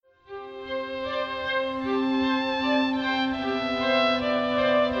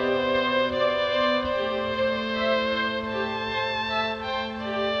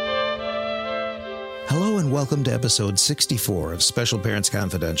and welcome to episode 64 of Special Parents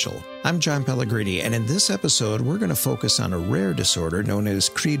Confidential. I'm John Pellegrini, and in this episode, we're going to focus on a rare disorder known as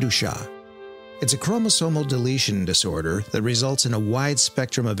Cri-du-Chat. It's a chromosomal deletion disorder that results in a wide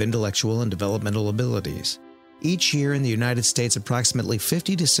spectrum of intellectual and developmental abilities. Each year in the United States, approximately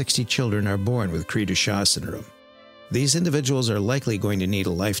 50 to 60 children are born with Cri-du-Chat syndrome. These individuals are likely going to need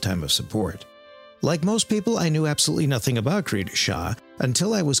a lifetime of support. Like most people, I knew absolutely nothing about Cri-du-Chat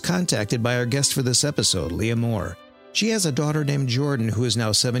until I was contacted by our guest for this episode, Leah Moore. She has a daughter named Jordan who is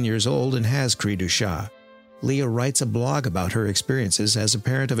now 7 years old and has Cri-du-Chat. Leah writes a blog about her experiences as a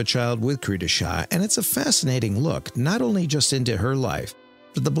parent of a child with Cri-du-Chat, and it's a fascinating look, not only just into her life,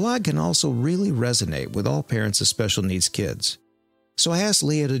 but the blog can also really resonate with all parents of special needs kids. So I asked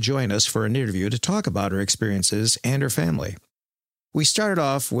Leah to join us for an interview to talk about her experiences and her family. We started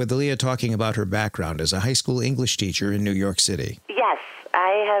off with Leah talking about her background as a high school English teacher in New York City. Yes,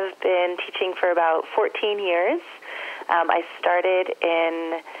 I have been teaching for about 14 years. I started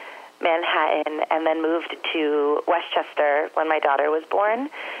in Manhattan and then moved to Westchester when my daughter was born,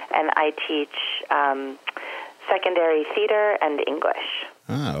 and I teach secondary theater and English.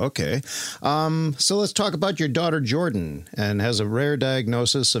 Ah, okay. So let's talk about your daughter, Jordan, and has a rare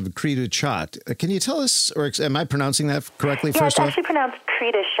diagnosis of Cri-du-Chat. Can you tell us, or am I pronouncing that correctly first off? Yeah, it's actually pronounced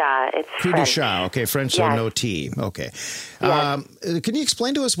Cri-du-Chat. It's Cri-du-Chat, okay, French, so no T. Okay. Yes. Can you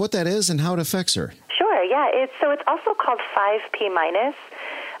explain to us what that is and how it affects her? Sure, yeah. It's also called 5p minus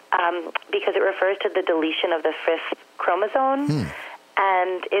because it refers to the deletion of the fifth chromosome,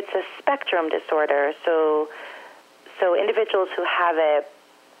 and it's a spectrum disorder, so individuals who have it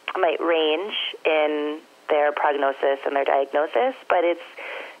might range in their prognosis and their diagnosis, but it's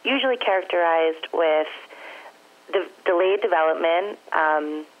usually characterized with delayed development,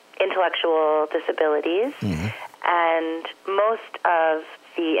 intellectual disabilities, and most of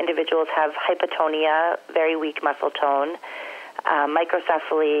the individuals have hypotonia, very weak muscle tone,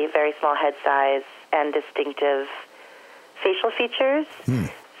 microcephaly, very small head size, and distinctive facial features.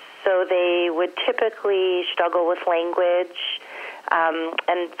 So they would typically struggle with language,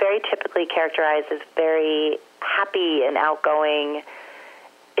 and very typically characterized as very happy and outgoing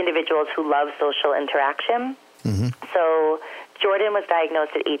individuals who love social interaction. So Jordan was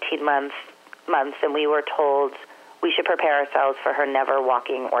diagnosed at 18 months, and we were told we should prepare ourselves for her never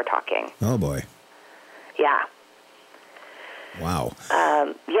walking or talking. Oh, boy. Yeah. Wow.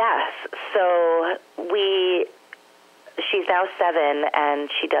 Yes. So she's now 7, and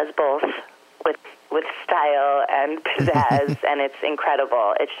she does both with style and pizzazz, and it's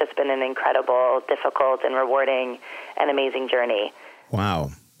incredible. It's just been an incredible, difficult, and rewarding and amazing journey.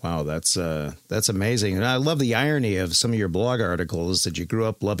 Wow, that's amazing. And I love the irony of some of your blog articles that you grew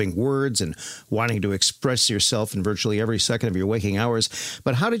up loving words and wanting to express yourself in virtually every second of your waking hours.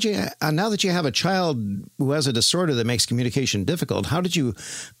 But how did you, now that you have a child who has a disorder that makes communication difficult, how did you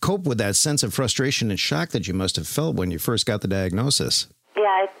cope with that sense of frustration and shock that you must have felt when you first got the diagnosis?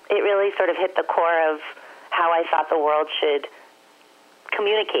 Yeah, it really sort of hit the core of how I thought the world should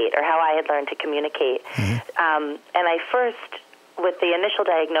communicate, or how I had learned to communicate. And I first, with the initial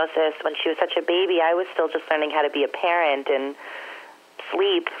diagnosis, when she was such a baby, I was still just learning how to be a parent and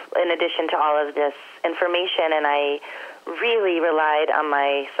sleep in addition to all of this information, and I really relied on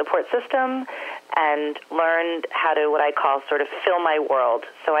my support system and learned how to, what I call, sort of fill my world.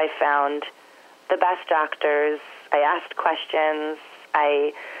 So I found the best doctors, I asked questions,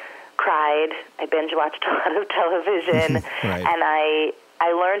 I cried, I binge-watched a lot of television, Right. and I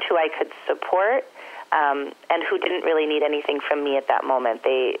learned who I could support, and who didn't really need anything from me at that moment.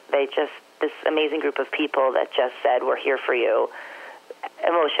 They just, this amazing group of people that just said, we're here for you,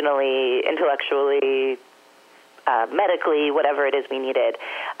 emotionally, intellectually, medically, whatever it is we needed.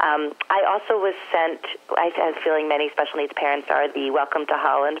 I also was sent, I have a feeling many special needs parents are, the Welcome to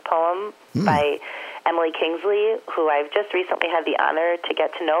Holland poem by Emily Kingsley, who I've just recently had the honor to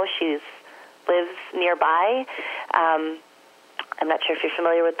get to know. She lives nearby. I'm not sure if you're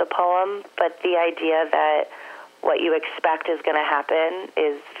familiar with the poem, but the idea that what you expect is going to happen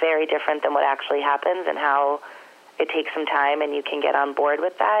is very different than what actually happens, and how it takes some time and you can get on board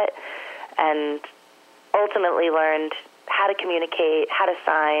with that. And ultimately learned how to communicate, how to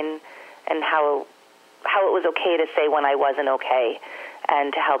sign, and how it was okay to say when I wasn't okay,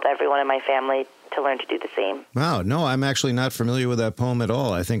 and to help everyone in my family to learn to do the same. Wow, no, I'm actually not familiar with that poem at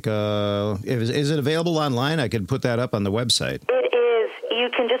all. I think, is it available online? I could put that up on the website. It is. You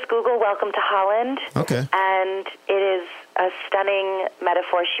can just Google Welcome to Holland. Okay. And it is a stunning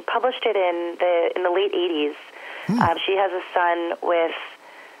metaphor. She published it in the late 80s. She has a son with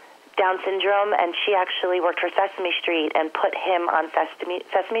Down syndrome, and she actually worked for Sesame Street and put him on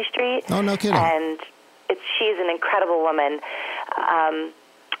Sesame Street. Oh, no kidding. And she's an incredible woman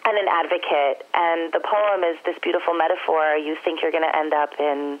and an advocate. And the poem is this beautiful metaphor. You think you're going to end up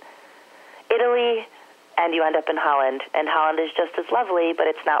in Italy, and you end up in Holland. And Holland is just as lovely, but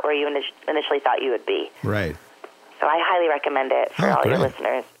it's not where you initially thought you would be. Right. So I highly recommend it for all your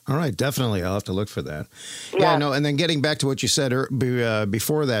listeners. All right, definitely. I'll have to look for that. Yeah, no, and then getting back to what you said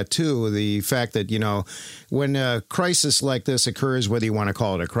before that, too, the fact that, when a crisis like this occurs, whether you want to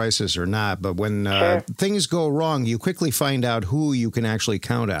call it a crisis or not, but when things go wrong, you quickly find out who you can actually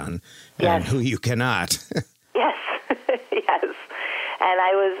count on and who you cannot. Yes, yes. And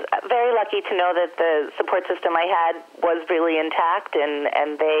I was very lucky to know that the support system I had was really intact,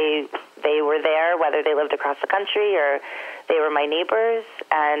 and they were there, whether they lived across the country or they were my neighbors,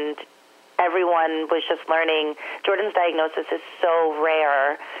 and everyone was just learning. Jordan's diagnosis is so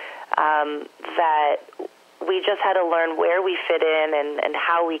rare that we just had to learn where we fit in and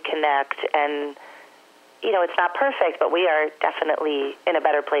how we connect. And, it's not perfect, but we are definitely in a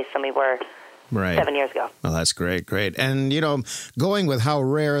better place than we were 7 years ago. Well, that's great. And, going with how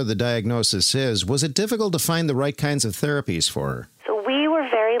rare the diagnosis is, was it difficult to find the right kinds of therapies for her? So we were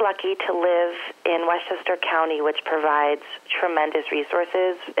very lucky to live in Westchester County, which provides tremendous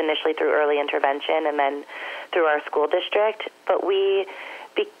resources, initially through early intervention and then through our school district. But we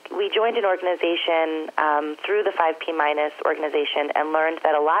joined an organization through the 5P- organization and learned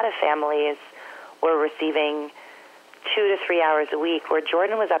that a lot of families were receiving 2 to 3 hours a week, where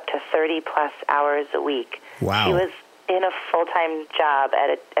Jordan was up to 30-plus hours a week. Wow. She was in a full-time job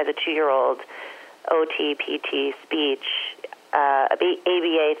as a 2-year-old, OT, PT, speech,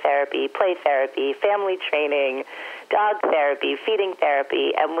 ABA therapy, play therapy, family training, dog therapy, feeding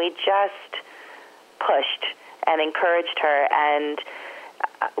therapy, and we just pushed and encouraged her, and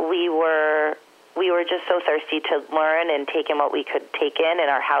we were just so thirsty to learn and take in what we could take in, and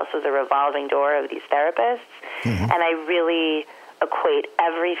our house was a revolving door of these therapists. Mm-hmm. And I really equate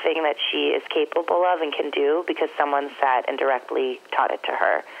everything that she is capable of and can do because someone sat and directly taught it to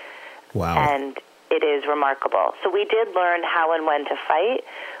her. Wow. And it is remarkable. So we did learn how and when to fight.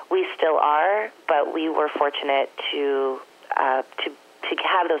 We still are, but we were fortunate to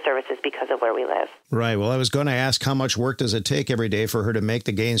have those services because of where we live. Right. Well, I was going to ask how much work does it take every day for her to make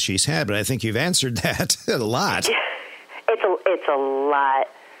the gains she's had, but I think you've answered that a lot. It's a lot.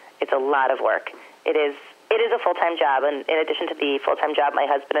 It's a lot of work. It is a full-time job, and in addition to the full-time job my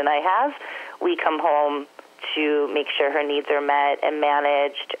husband and I have, we come home to make sure her needs are met and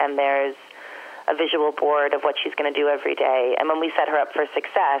managed, and there's a visual board of what she's going to do every day. And when we set her up for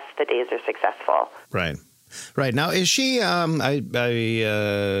success, the days are successful. Right. Right. Now, is she, I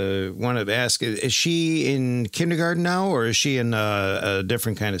wanted to ask, is she in kindergarten now, or is she in a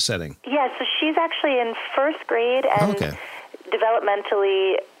different kind of setting? Yeah, so she's actually in first grade, and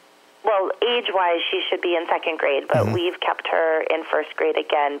developmentally, well, age-wise, she should be in second grade, but we've kept her in first grade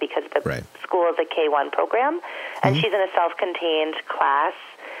again because the school is a K-1 program, and she's in a self-contained class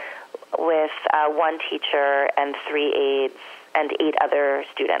with one teacher and 3 aides and 8 other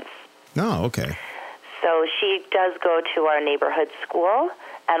students. Oh, okay. So she does go to our neighborhood school,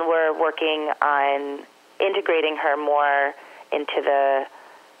 and we're working on integrating her more into the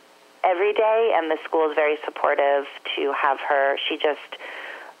everyday, and the school is very supportive to have her. She just,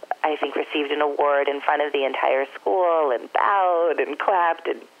 I think, received an award in front of the entire school and bowed and clapped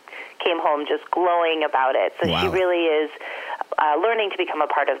and came home just glowing about it. So she really is learning to become a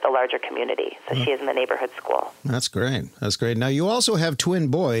part of the larger community. So she is in the neighborhood school. That's great. That's great. Now, you also have twin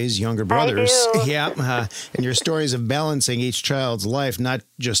boys, younger brothers. I do. Yeah. And your stories of balancing each child's life, not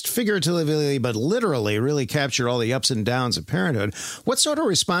just figuratively, but literally, really capture all the ups and downs of parenthood. What sort of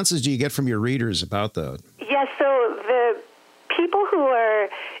responses do you get from your readers about that? Yes, so the people who are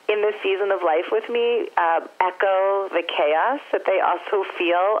in this season of life with me echo the chaos that they also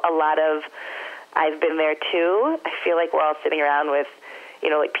feel. A lot of, I've been there too. I feel like we're all sitting around with,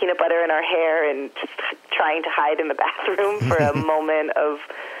 like peanut butter in our hair and just trying to hide in the bathroom for a moment of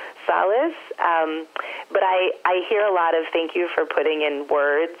solace. But I hear a lot of thank you for putting in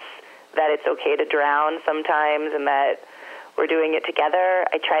words that it's okay to drown sometimes and that we're doing it together.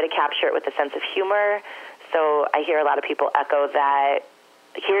 I try to capture it with a sense of humor. So I hear a lot of people echo that.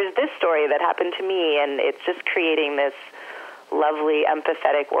 Here's this story that happened to me, and it's just creating this lovely,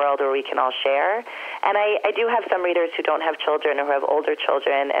 empathetic world where we can all share. And I do have some readers who don't have children or who have older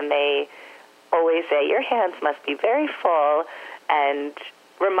children, and they always say, your hands must be very full, and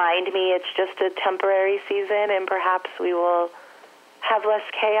remind me it's just a temporary season, and perhaps we will have less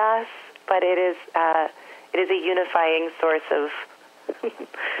chaos, but it is a unifying source of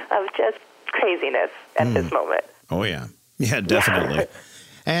of just craziness at this moment. Oh, yeah. Yeah, definitely.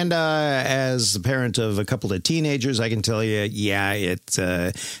 And as the parent of a couple of teenagers, I can tell you,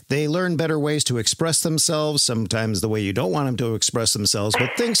 they learn better ways to express themselves, sometimes the way you don't want them to express themselves,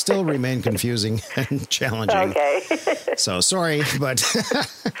 but things still remain confusing and challenging. Okay. So sorry, but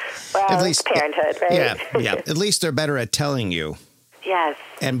well, at least parenthood, right? Yeah. At least they're better at telling you. Yes.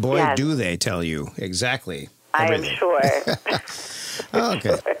 And boy, yes. do they tell you. Exactly. I am sure.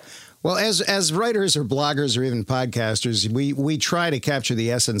 Okay. Well, as writers or bloggers or even podcasters, we try to capture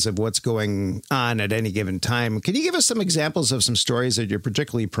the essence of what's going on at any given time. Can you give us some examples of some stories that you're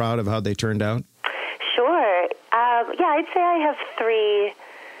particularly proud of how they turned out? Sure. I'd say I have three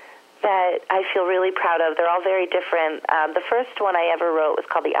that I feel really proud of. They're all very different. The first one I ever wrote was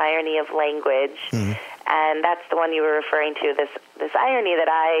called The Irony of Language, and that's the one you were referring to, this irony that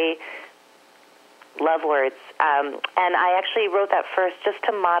I love words. And I actually wrote that first just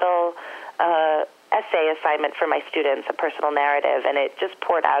to model an essay assignment for my students, a personal narrative, and it just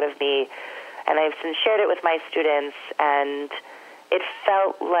poured out of me. And I've since shared it with my students, and it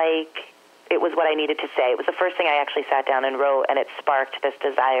felt like it was what I needed to say. It was the first thing I actually sat down and wrote, and it sparked this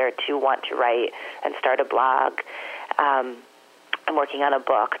desire to want to write and start a blog. I'm working on a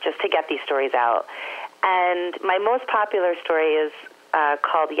book just to get these stories out. And my most popular story is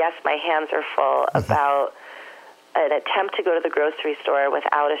called Yes, My Hands Are Full, about an attempt to go to the grocery store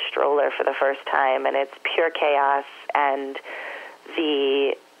without a stroller for the first time, and it's pure chaos and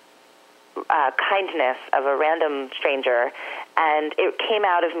the kindness of a random stranger. And it came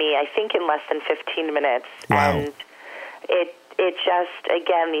out of me, I think, in less than 15 minutes. Wow. And it just,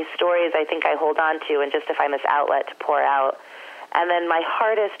 again, these stories I think I hold on to, and just to find this outlet to pour out. And then my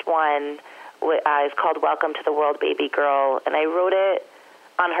hardest one is called Welcome to the World, Baby Girl, and I wrote it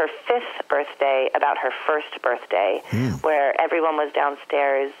on her 5th birthday, about her first birthday, where everyone was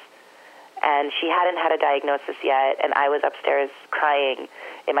downstairs, and she hadn't had a diagnosis yet, and I was upstairs crying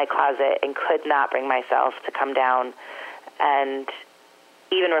in my closet and could not bring myself to come down. And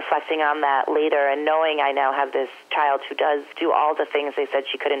even reflecting on that later and knowing I now have this child who does do all the things they said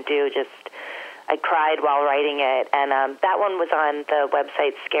she couldn't do, I cried while writing it. And that one was on the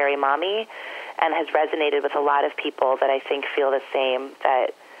website Scary Mommy, and has resonated with a lot of people that I think feel the same,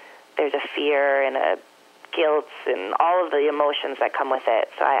 that there's a fear and a guilt and all of the emotions that come with it.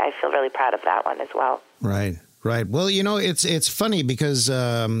 So I feel really proud of that one as well. Right. Well, it's funny because,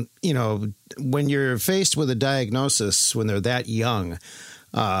 when you're faced with a diagnosis when they're that young,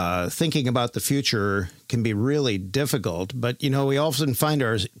 thinking about the future can be really difficult. But, we often find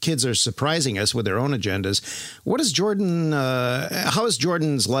our kids are surprising us with their own agendas. What is Jordan, how has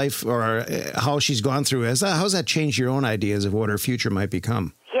Jordan's life, or how she's gone through, how's that changed your own ideas of what her future might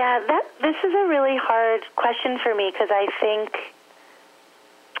become? Yeah, this is a really hard question for me, because I think,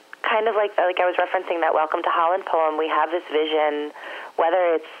 kind of like I was referencing that Welcome to Holland poem, we have this vision,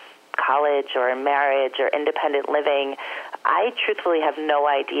 whether it's college or marriage or independent living. I truthfully have no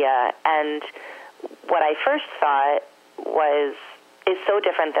idea. And what I first thought is so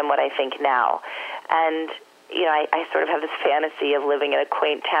different than what I think now. And, I sort of have this fantasy of living in a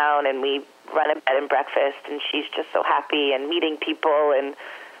quaint town, and we run a bed and breakfast, and she's just so happy and meeting people. And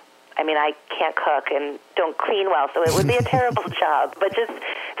I can't cook and don't clean well, so it would be a terrible job. But just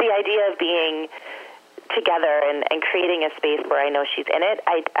the idea of being together and creating a space where I know she's in it,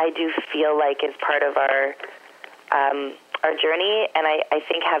 I do feel like is part of our journey. And I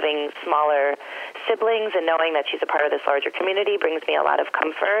think having smaller siblings and knowing that she's a part of this larger community brings me a lot of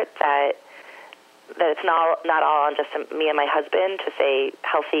comfort, that it's not all on just me and my husband to stay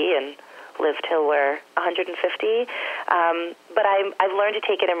healthy and live till we're 150. But I've learned to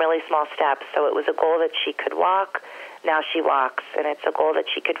take it in really small steps. So it was a goal that she could walk. Now she walks. And it's a goal that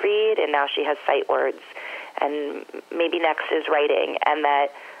she could read, and now she has sight words. And maybe next is writing. And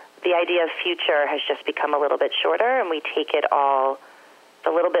that the idea of future has just become a little bit shorter, and we take it all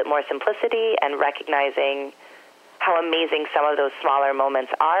a little bit more simplicity and recognizing how amazing some of those smaller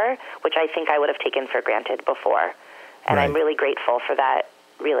moments are, which I think I would have taken for granted before. And Right. I'm really grateful for that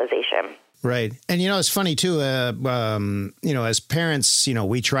realization. Right. And, it's funny, too, as parents,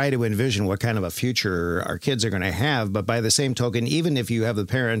 we try to envision what kind of a future our kids are going to have. But by the same token, even if you have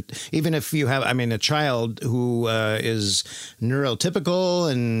a child who is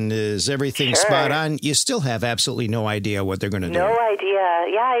neurotypical and is everything spot on, you still have absolutely no idea what they're going to do. No idea.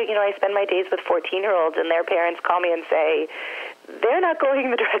 Yeah, I spend my days with 14-year-olds, and their parents call me and say, they're not going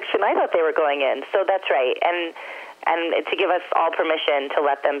in the direction I thought they were going in. So that's right. And to give us all permission to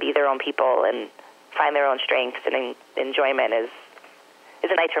let them be their own people and find their own strengths and enjoyment is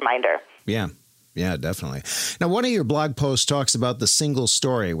a nice reminder. Yeah. Yeah, definitely. Now, one of your blog posts talks about The Single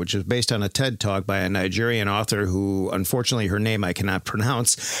Story, which is based on a TED Talk by a Nigerian author who, unfortunately, her name I cannot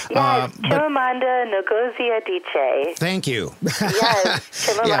pronounce. Yes, Chimamanda Ngozi Adichie. Thank you. Yes,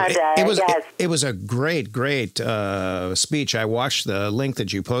 Chimamanda, it was a great speech. I watched the link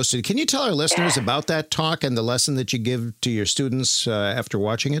that you posted. Can you tell our listeners about that talk and the lesson that you give to your students after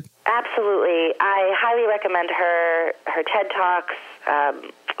watching it? Absolutely. I highly recommend her TED Talks,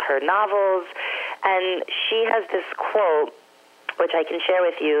 her novels, and she has this quote, which I can share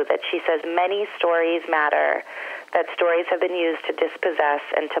with you, that she says, "Many stories matter, that stories have been used to dispossess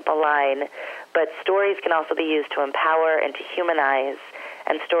and to malign, but stories can also be used to empower and to humanize,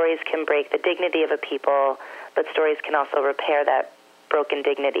 and stories can break the dignity of a people, but stories can also repair that broken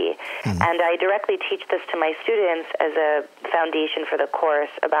dignity." Mm-hmm. And I directly teach this to my students as a foundation for the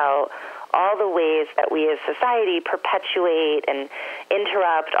course about all the ways that we as society perpetuate and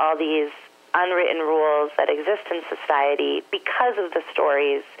interrupt all these unwritten rules that exist in society because of the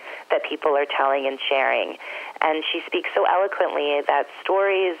stories that people are telling and sharing. And she speaks so eloquently that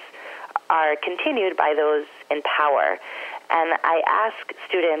stories are continued by those in power. And I ask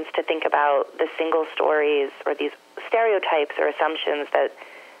students to think about the single stories or these stereotypes or assumptions that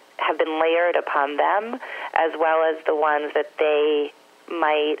have been layered upon them, as well as the ones that they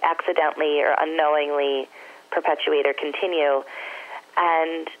might accidentally or unknowingly perpetuate or continue.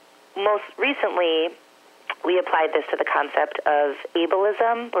 And most recently, we applied this to the concept of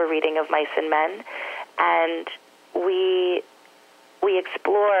ableism. We're reading of Mice and Men, and we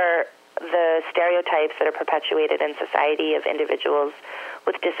explore the stereotypes that are perpetuated in society of individuals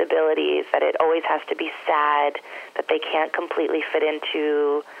with disabilities, that it always has to be sad, that they can't completely fit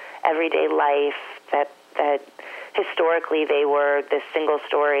into everyday life, that historically they were this single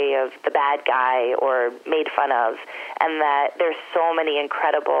story of the bad guy or made fun of, and that there's so many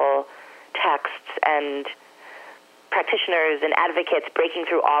incredible texts and practitioners and advocates breaking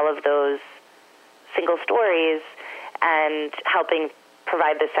through all of those single stories and helping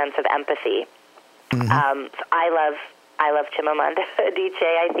provide the sense of empathy. Mm-hmm. So I love Chimamanda Adichie.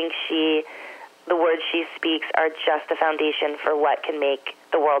 I think the words she speaks are just the foundation for what can make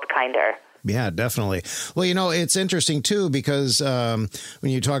the world kinder. Yeah, definitely. Well, it's interesting, too, because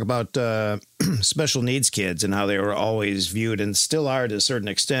when you talk about special needs kids and how they were always viewed and still are to a certain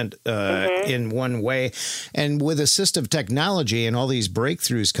extent in one way, and with assistive technology and all these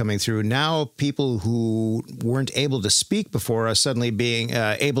breakthroughs coming through, now people who weren't able to speak before are suddenly being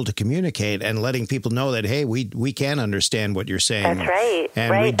able to communicate and letting people know that, hey, we can understand what you're saying. That's right.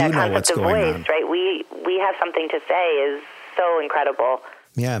 And we do know what's going on. Right? We have something to say is so incredible.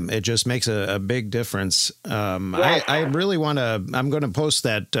 Yeah, it just makes a big difference. Yes. I really want to, I'm going to post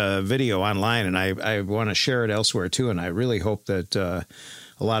that video online, and I want to share it elsewhere too. And I really hope that a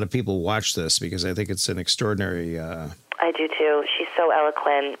lot of people watch this, because I think it's an extraordinary. I do too. She's so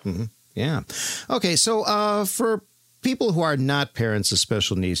eloquent. Mm-hmm. Yeah. Okay. So for people who are not parents of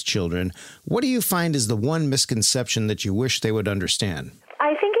special needs children, what do you find is the one misconception that you wish they would understand?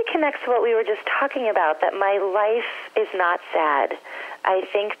 I think it connects to what we were just talking about, that my life is not sad. I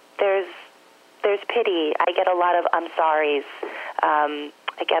think there's pity. I get a lot of I'm sorries. I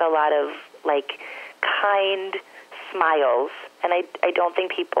get a lot of kind smiles, and I don't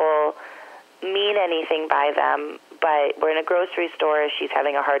think people mean anything by them. But we're in a grocery store. She's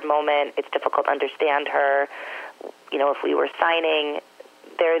having a hard moment. It's difficult to understand her. If we were signing,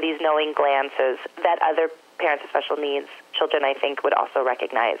 there are these knowing glances that other parents of special needs children, I think, would also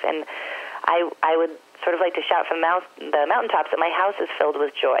recognize. And I would sort of like to shout from the mountaintops that my house is filled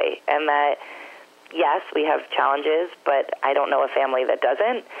with joy, and that, yes, we have challenges, but I don't know a family that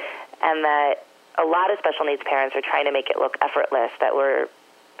doesn't, and that a lot of special needs parents are trying to make it look effortless, that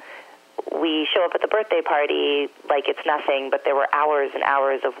we show up at the birthday party like it's nothing, but there were hours and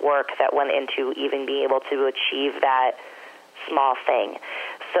hours of work that went into even being able to achieve that small thing.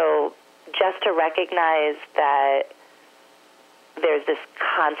 So just to recognize that there's this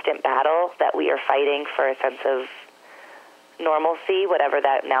constant battle that we are fighting for a sense of normalcy, whatever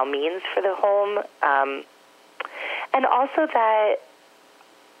that now means for the home. And also that,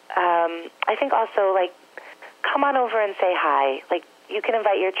 I think also, come on over and say hi. You can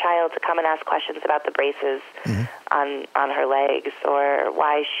invite your child to come and ask questions about the braces on her legs, or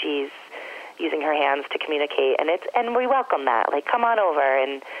why she's using her hands to communicate. And we welcome that. Come on over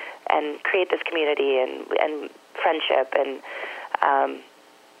and create this community and friendship. And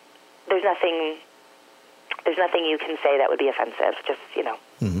there's nothing you can say that would be offensive. Just,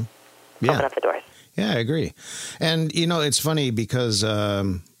 open up the doors. Yeah, I agree. And, it's funny because,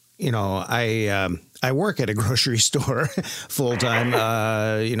 I work at a grocery store full time,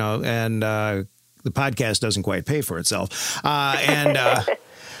 and the podcast doesn't quite pay for itself. And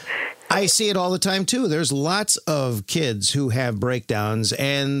I see it all the time, too. There's lots of kids who have breakdowns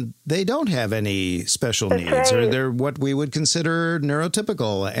and they don't have any special needs, or they're what we would consider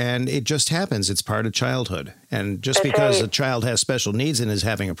neurotypical. And it just happens. It's part of childhood. And just because a child has special needs and is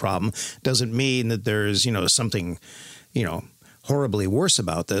having a problem doesn't mean that there's, something, horribly worse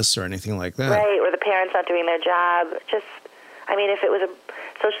about this or anything like that. Right, or the parents not doing their job. If it was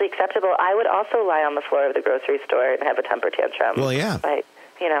socially acceptable, I would also lie on the floor of the grocery store and have a temper tantrum. Well, yeah. But,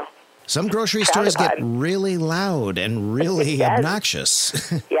 some grocery stores get really loud and really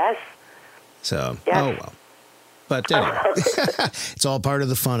obnoxious. Yes. So, oh well. But anyway, it's all part of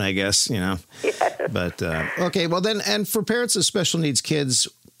the fun, I guess, Yes. But, okay, well then, and for parents of special needs kids,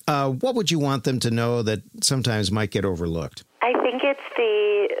 what would you want them to know that sometimes might get overlooked? I think it's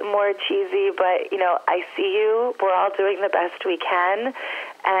the more cheesy, but, I see you. We're all doing the best we can.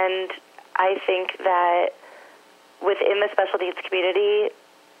 And I think that within the special needs community,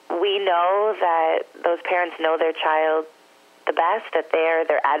 we know that those parents know their child the best, that they're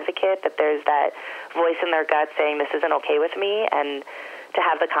their advocate, that there's that voice in their gut saying this isn't okay with me, and to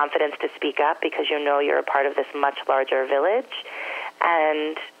have the confidence to speak up because you're a part of this much larger village,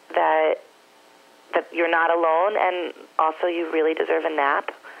 and that you're not alone, and also you really deserve a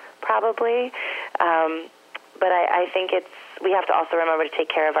nap, probably. But I think we have to also remember to take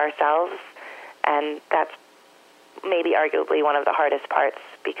care of ourselves, and that's maybe arguably one of the hardest parts,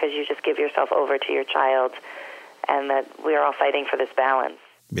 because you just give yourself over to your child, and that we're all fighting for this balance.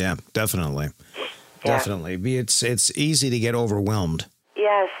 Yeah, definitely. Yeah. Definitely. It's easy to get overwhelmed.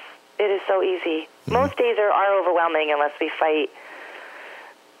 Yes, it is so easy. Most days are overwhelming unless we fight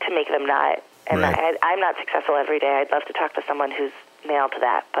to make them not. And right. I'm not successful every day. I'd love to talk to someone who's nailed to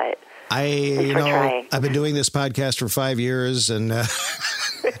that, but I've been doing this podcast for 5 years, and I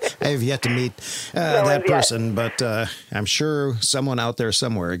have yet to meet that person, but I'm sure someone out there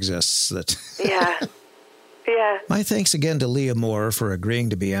somewhere exists that. Yeah. Yeah. My thanks again to Leah Moore for agreeing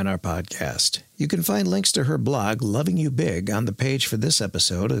to be on our podcast. You can find links to her blog, Loving You Big, on the page for this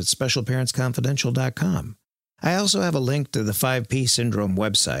episode at specialparentsconfidential.com. I also have a link to the 5P Syndrome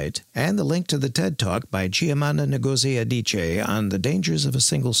website and the link to the TED Talk by Chiamanda Ngozi Adichie on the dangers of a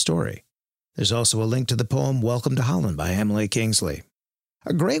single story. There's also a link to the poem Welcome to Holland by Emily Kingsley.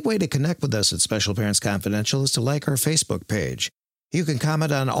 A great way to connect with us at Special Parents Confidential is to like our Facebook page. You can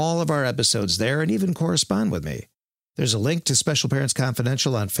comment on all of our episodes there and even correspond with me. There's a link to Special Parents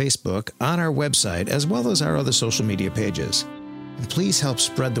Confidential on Facebook, on our website, as well as our other social media pages. And please help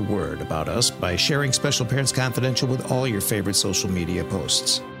spread the word about us by sharing Special Parents Confidential with all your favorite social media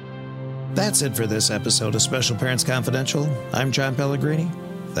posts. That's it for this episode of Special Parents Confidential. I'm John Pellegrini.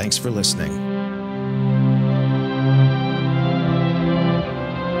 Thanks for listening.